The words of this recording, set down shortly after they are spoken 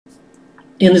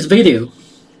In this video,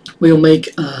 we'll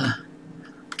make a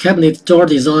cabinet door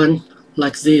design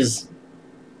like this.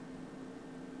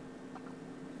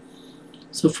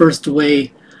 So first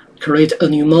we create a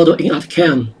new model in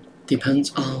ArtCAM. Depends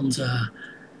on the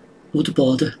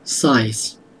woodboard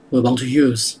size we want to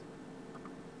use.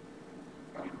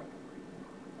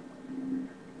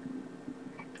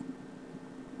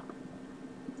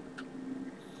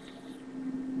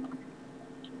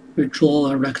 We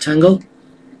draw a rectangle.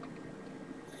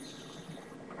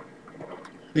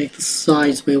 Make the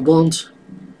size we want.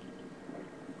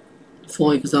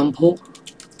 For example,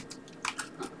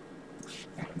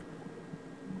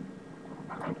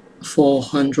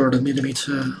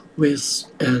 400mm width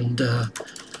and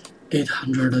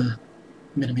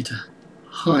 800mm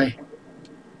high.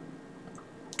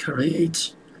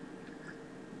 Create,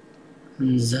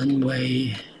 and then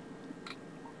we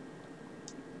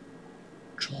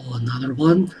draw another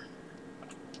one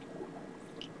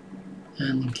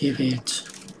and give it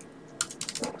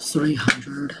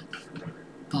 300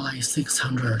 by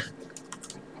 600.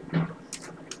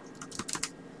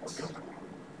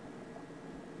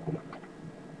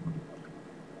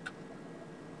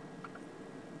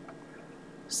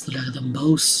 Select them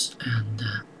both and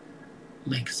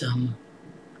make them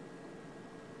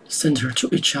center to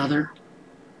each other.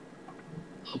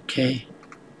 Okay.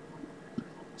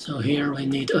 So here we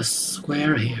need a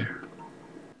square here.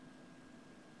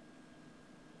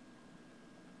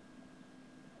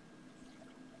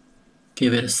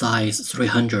 Give it a size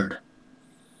 300.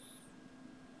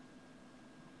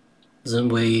 Then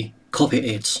we copy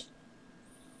it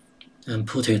and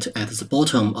put it at the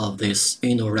bottom of this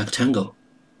inner rectangle.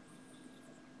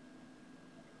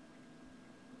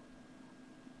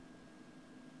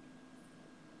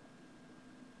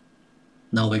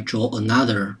 Now we draw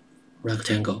another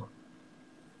rectangle.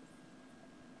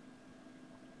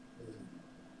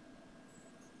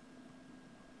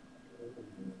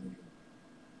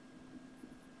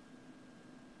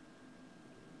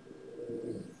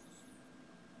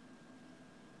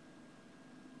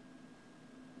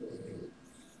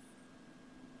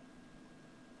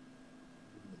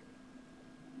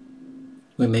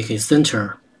 We make a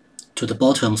center to the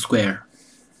bottom square,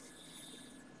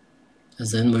 and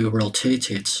then we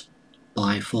rotate it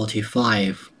by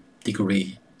 45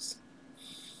 degrees.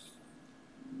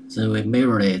 Then we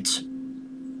mirror it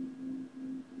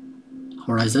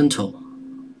horizontal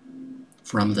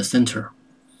from the center.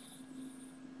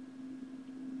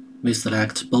 We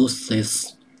select both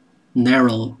these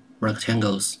narrow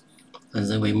rectangles and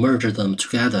then we merge them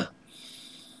together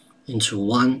into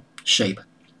one shape.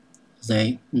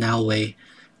 Now we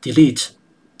delete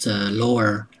the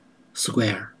lower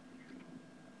square,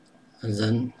 and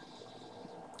then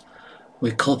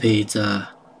we copy the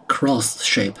cross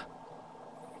shape.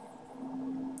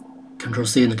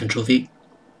 Ctrl+C and Ctrl+V.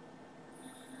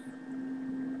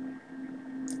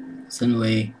 Then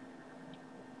we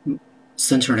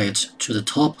center it to the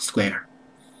top square.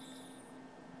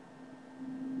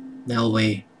 Now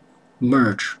we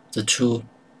merge the two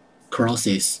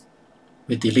crosses.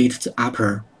 We delete the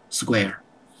upper square.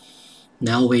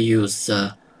 Now we use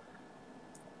the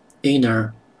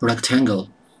inner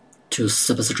rectangle to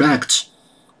subtract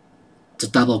the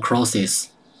double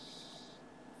crosses.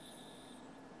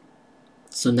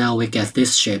 So now we get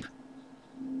this shape.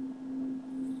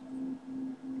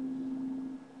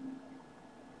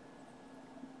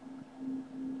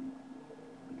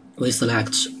 We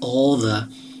select all the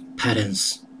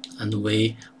patterns and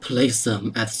we place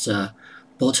them at the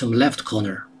bottom left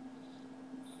corner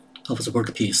of the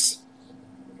workpiece.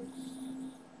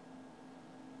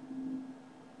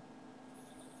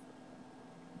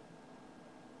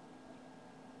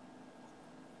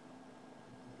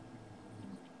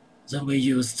 Then we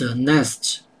use the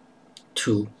nest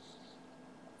tool.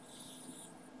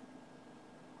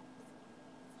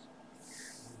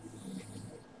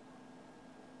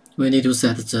 We need to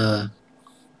set the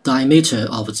diameter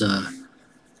of the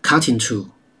cutting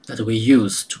tool that we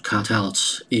use to cut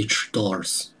out each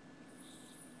doors.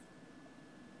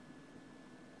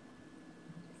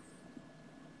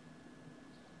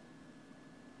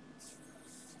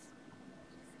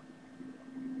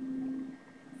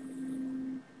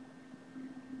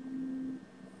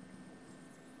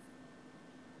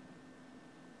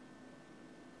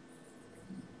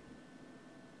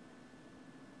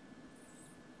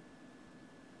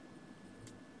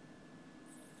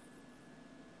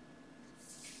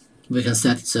 We can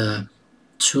set the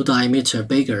tool diameter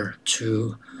bigger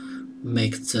to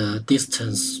make the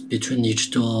distance between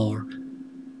each door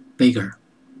bigger.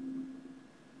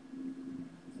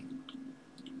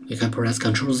 We can press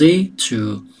Ctrl+Z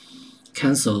to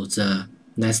cancel the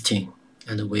nesting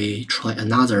and we try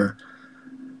another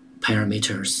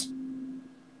parameters.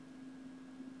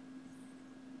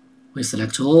 We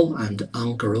select all and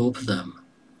ungroup them.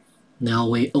 Now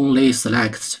we only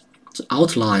select the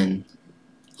outline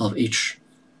of each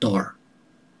door.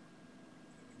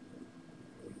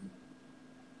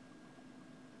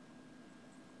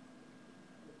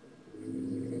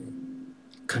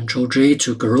 Ctrl G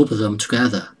to group them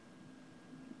together.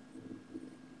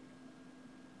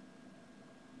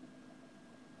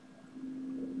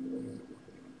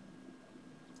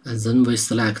 And then we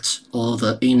select all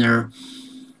the inner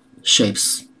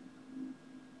shapes,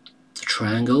 the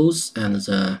triangles and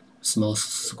the small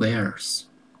squares.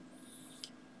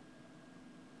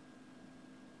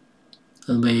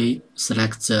 And we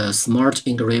select the Smart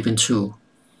Engraving tool.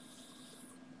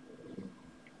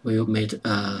 We make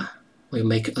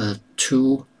a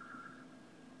tool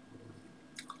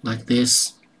like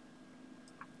this,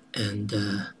 and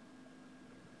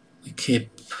we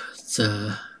keep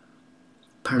the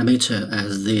parameter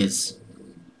as this.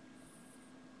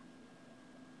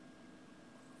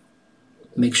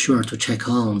 Make sure to check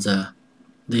on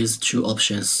these two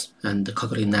options and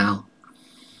calculate now,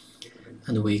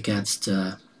 and we get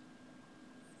the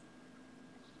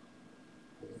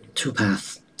two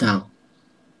paths down.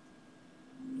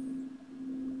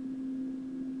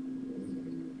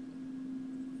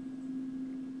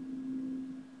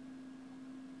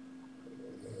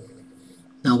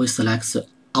 Now we select the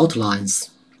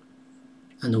outlines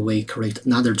and we create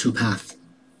another two paths.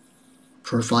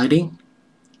 Profiling.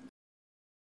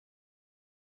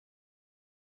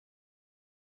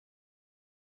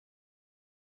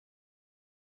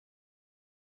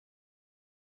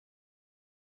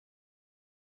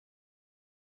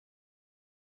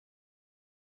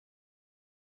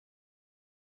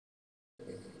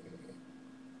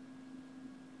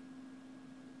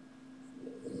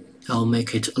 I'll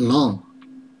make it long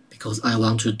because I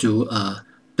want to do a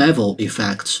bevel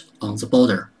effect on the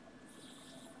border.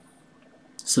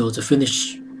 So the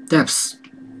finished depth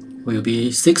will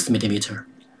be 6 mm,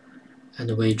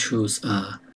 and we choose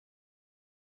a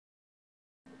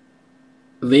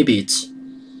V-bit.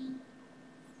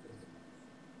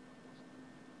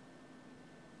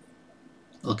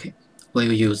 Okay,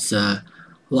 we'll use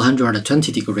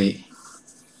 120 degree.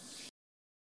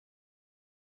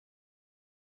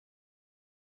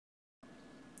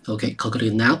 Okay,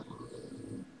 calculate now.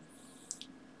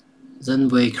 Then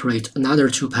we create another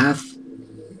two paths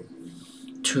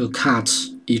to cut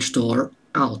each door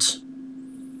out.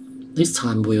 This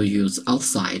time we'll use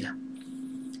outside,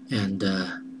 and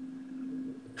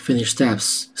finish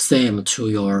steps same to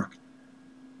your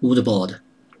wood board,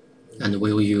 and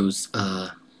we'll use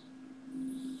a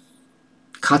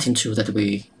cutting tool that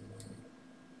we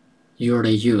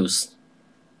usually use.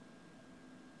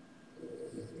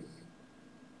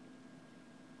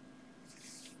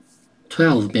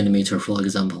 $12 mm, for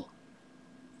example.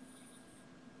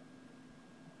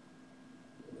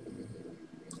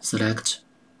 Select,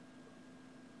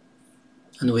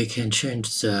 and we can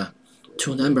change the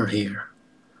tool number here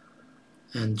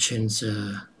and change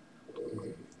the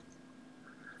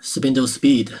spindle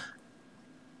speed.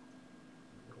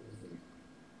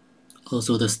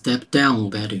 Also the step down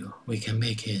value, we can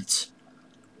make it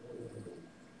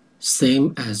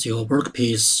same as your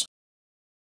workpiece.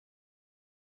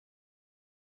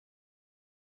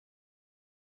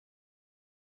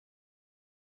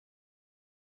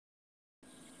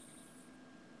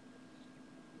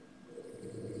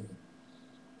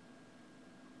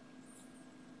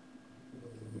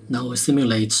 Now we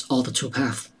simulate all the two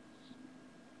paths.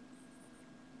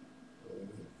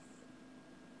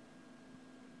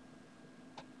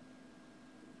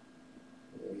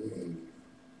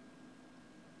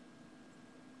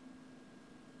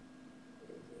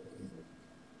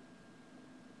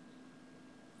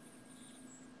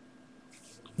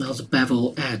 Now the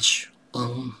bevel edge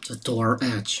on the door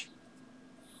edge.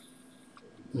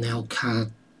 Now cut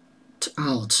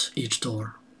out each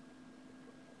door.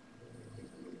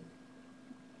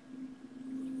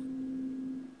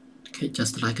 Okay,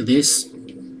 just like this.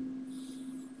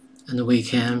 And we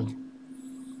can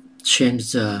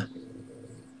change the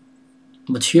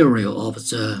material of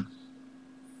the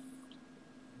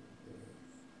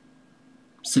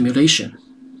simulation.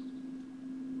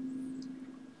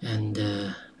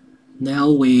 And now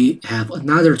we have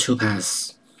another two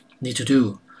paths need to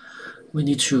do. We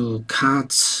need to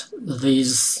cut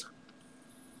these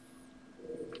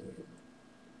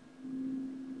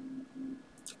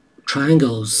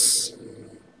triangles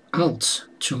out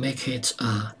to make it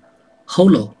a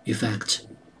hollow effect.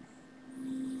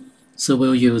 So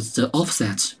we'll use the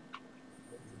offset.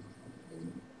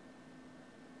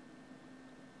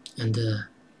 And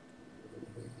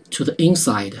to the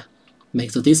inside,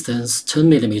 make the distance 10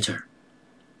 millimeter.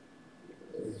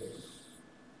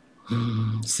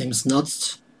 Seems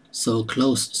not so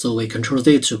close, so we Ctrl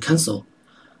Z to cancel.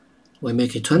 We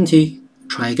make it 20,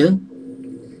 try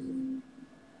again.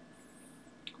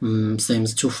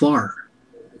 Seems too far.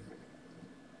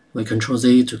 We Ctrl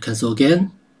Z to cancel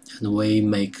again, and we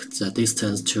make the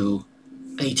distance to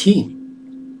 18.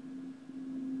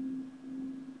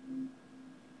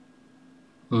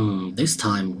 This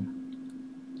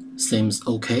time seems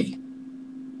okay.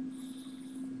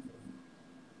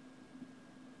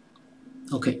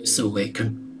 Okay, so we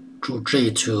Ctrl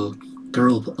G to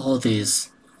group all these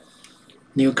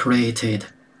new created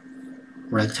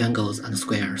rectangles and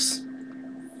squares.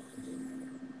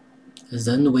 And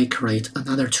then we create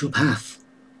another two paths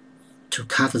to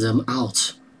cut them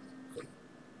out.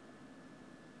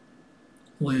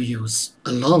 We'll use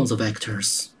along the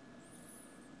vectors.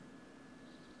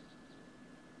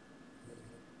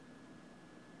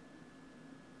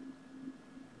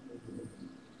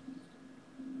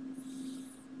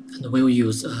 And we'll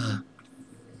use a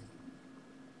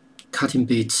cutting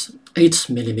bit 8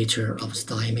 millimeter of the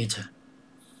diameter.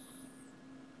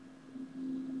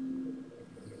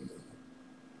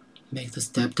 Make the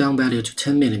step down value to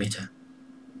 10 millimeter.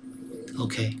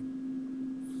 Okay.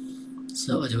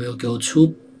 So it will go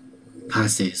 2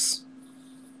 passes,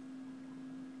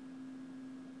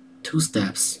 2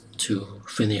 steps to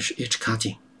finish each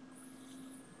cutting.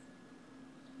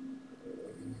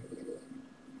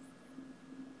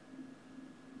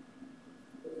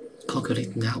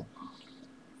 Calculate now.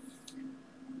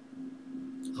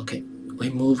 Okay, we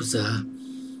move the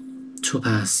 2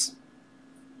 pass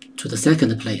to the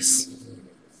second place.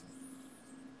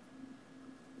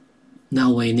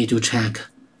 Now we need to check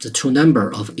the 2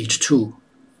 number of each 2.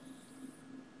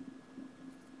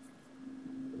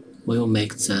 We'll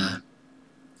make the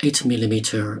 8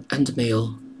 millimeter end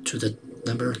mill to the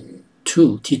number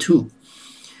 2, T2,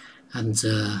 and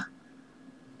the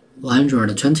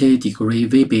 120 degree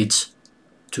V-bit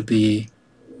to be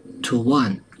to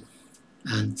 1,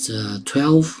 and the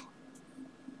 12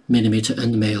 millimeter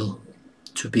end mill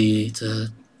to be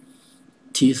the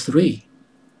T3.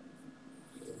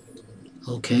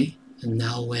 Okay, and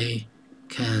now we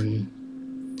can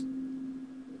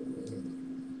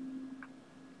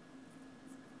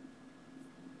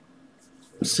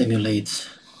simulate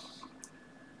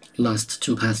last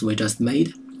 2 paths we just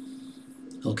made.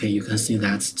 Okay, you can see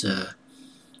that the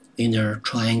inner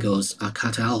triangles are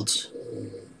cut out.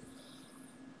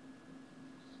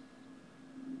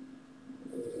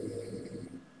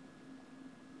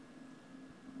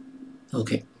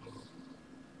 Okay.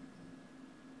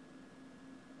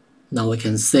 Now we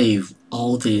can save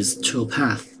all these 2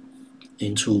 paths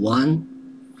into one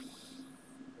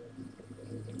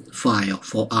file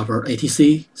for our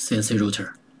ATC CNC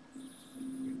router.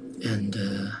 And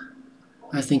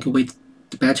I think we'd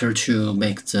better to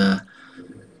make the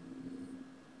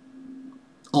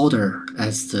order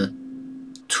as the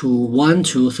 2, 1,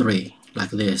 2, 3 like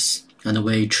this, and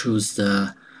we choose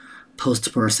the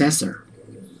post processor.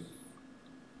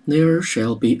 There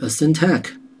shall be a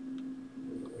syntax.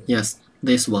 Yes,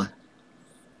 this one.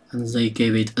 And they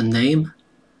gave it a name.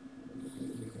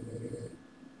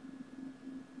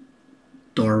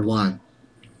 Door 1.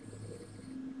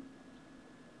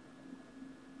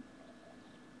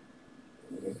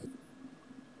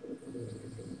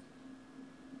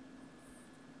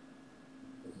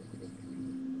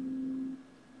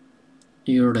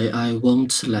 Usually I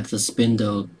won't let the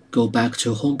spindle go back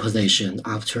to home position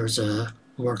after the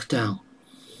work done.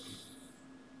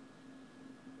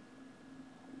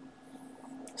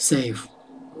 Save.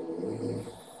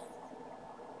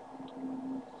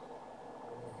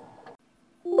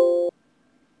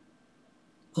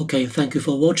 Okay, thank you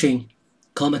for watching.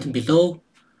 Comment below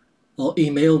or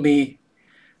email me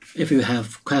if you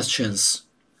have questions.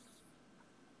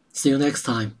 See you next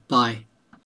time. Bye.